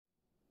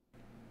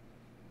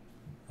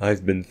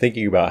I've been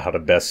thinking about how to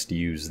best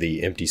use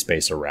the empty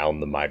space around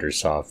the miter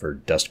saw for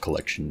dust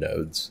collection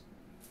nodes.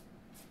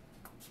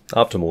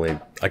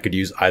 Optimally, I could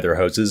use either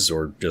hoses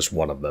or just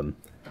one of them,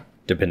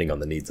 depending on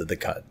the needs of the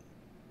cut.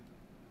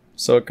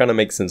 So it kind of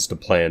makes sense to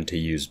plan to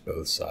use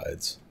both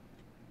sides.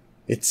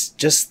 It's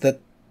just that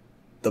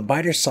the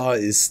miter saw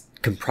is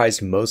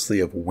comprised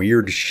mostly of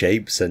weird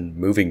shapes and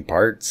moving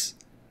parts.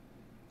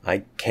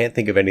 I can't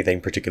think of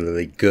anything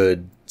particularly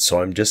good,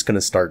 so I'm just going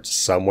to start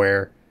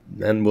somewhere,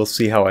 and we'll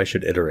see how I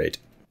should iterate.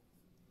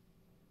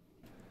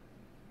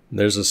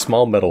 There's a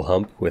small metal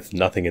hump with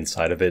nothing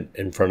inside of it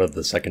in front of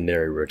the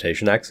secondary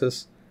rotation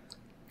axis.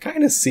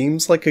 Kinda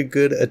seems like a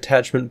good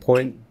attachment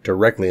point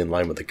directly in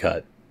line with the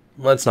cut.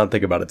 Let's not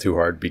think about it too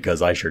hard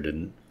because I sure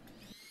didn't.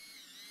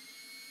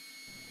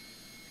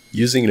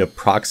 Using an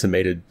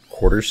approximated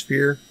quarter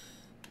sphere,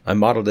 I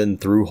modeled in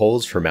through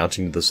holes for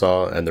mounting the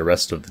saw and the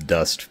rest of the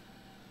dust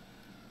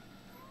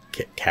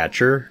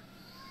catcher.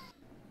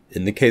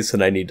 In the case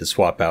that I need to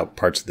swap out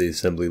parts of the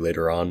assembly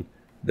later on,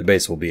 the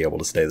base will be able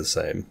to stay the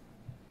same.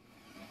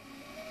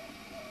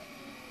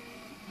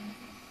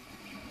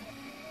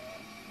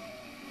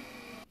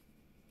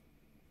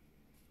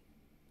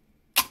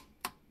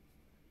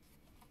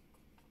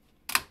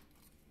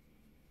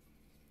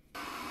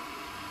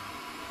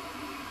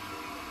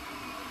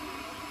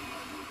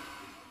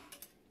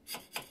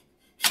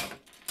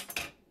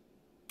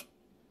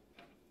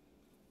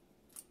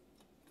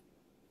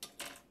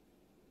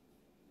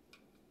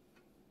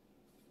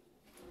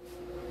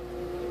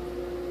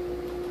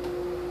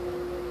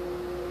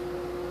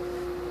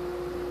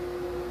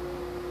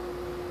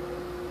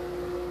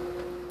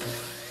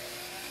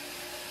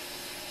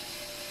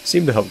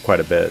 Seemed to help quite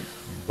a bit,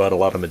 but a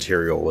lot of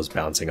material was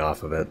bouncing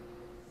off of it.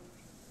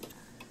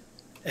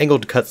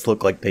 Angled cuts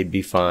look like they'd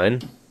be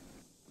fine.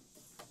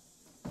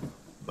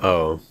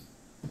 Oh.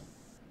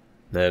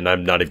 And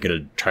I'm not even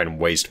going to try and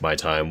waste my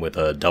time with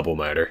a double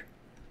miter.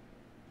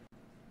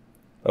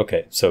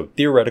 Okay, so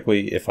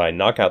theoretically, if I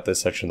knock out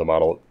this section of the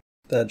model,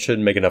 that should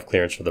make enough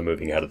clearance for the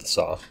moving out of the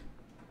saw.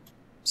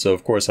 So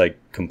of course I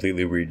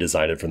completely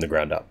redesigned it from the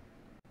ground up.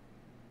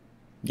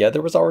 Yeah,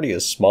 there was already a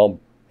small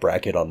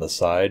bracket on the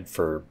side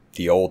for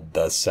the old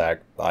dust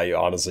sack. I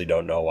honestly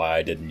don't know why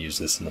I didn't use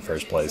this in the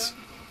first place.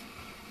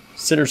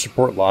 Center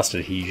support lost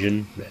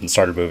adhesion and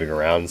started moving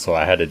around, so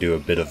I had to do a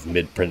bit of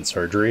mid-print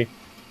surgery.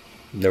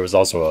 There was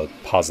also a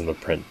pause in the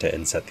print to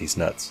inset these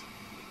nuts.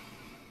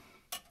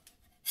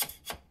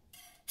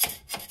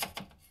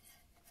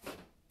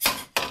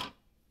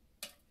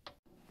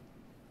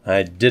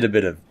 I did a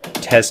bit of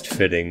test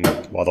fitting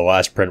while the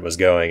last print was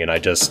going, and I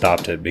just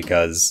stopped it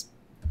because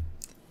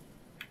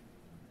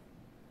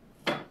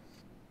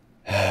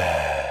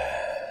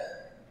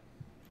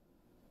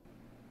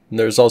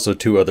there's also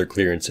two other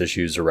clearance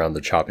issues around the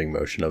chopping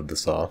motion of the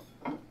saw.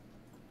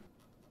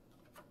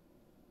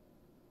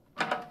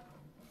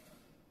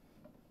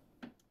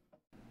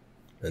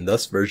 And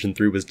thus version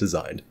 3 was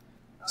designed.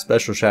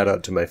 Special shout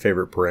out to my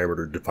favorite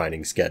parameter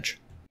defining sketch.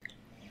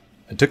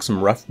 I took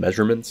some rough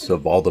measurements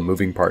of all the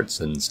moving parts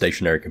and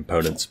stationary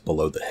components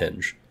below the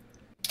hinge,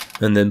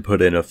 and then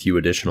put in a few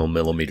additional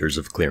millimeters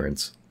of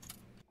clearance.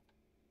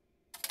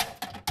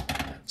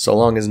 So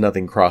long as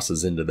nothing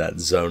crosses into that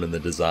zone in the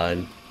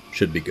design,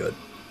 should be good.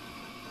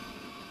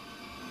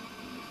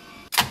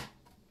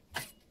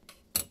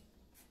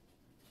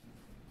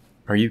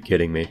 Are you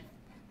kidding me?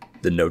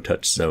 The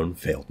no-touch zone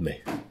failed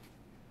me.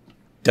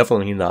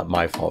 Definitely not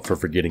my fault for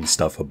forgetting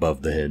stuff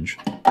above the hinge.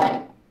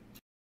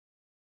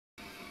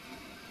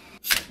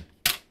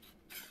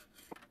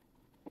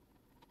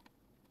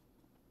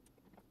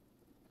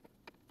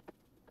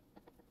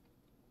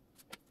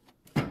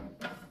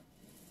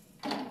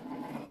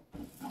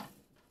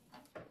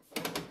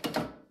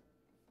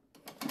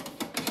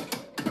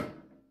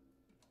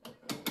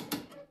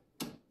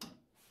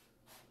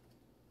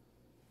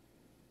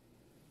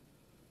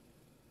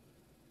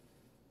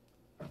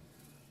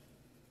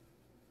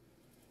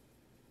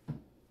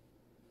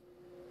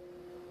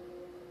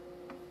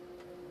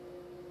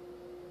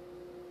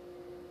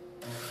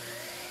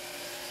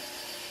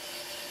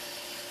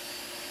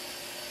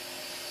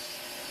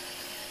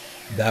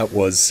 That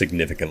was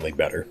significantly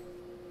better,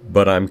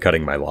 but I'm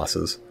cutting my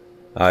losses.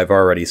 I've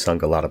already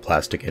sunk a lot of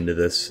plastic into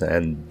this,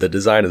 and the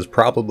design is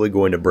probably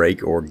going to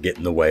break or get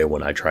in the way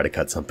when I try to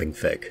cut something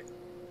thick.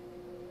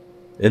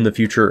 In the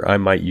future, I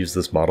might use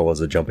this model as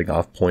a jumping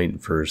off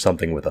point for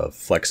something with a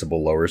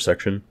flexible lower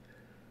section.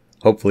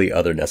 Hopefully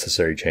other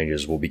necessary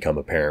changes will become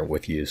apparent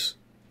with use.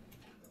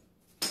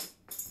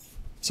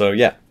 So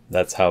yeah,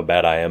 that's how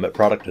bad I am at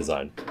product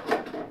design.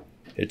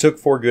 It took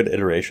 4 good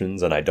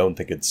iterations, and I don't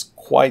think it's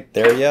quite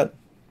there yet,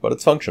 but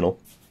it's functional.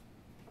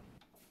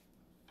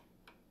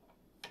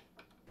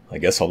 I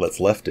guess all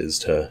that's left is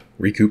to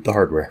recoup the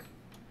hardware.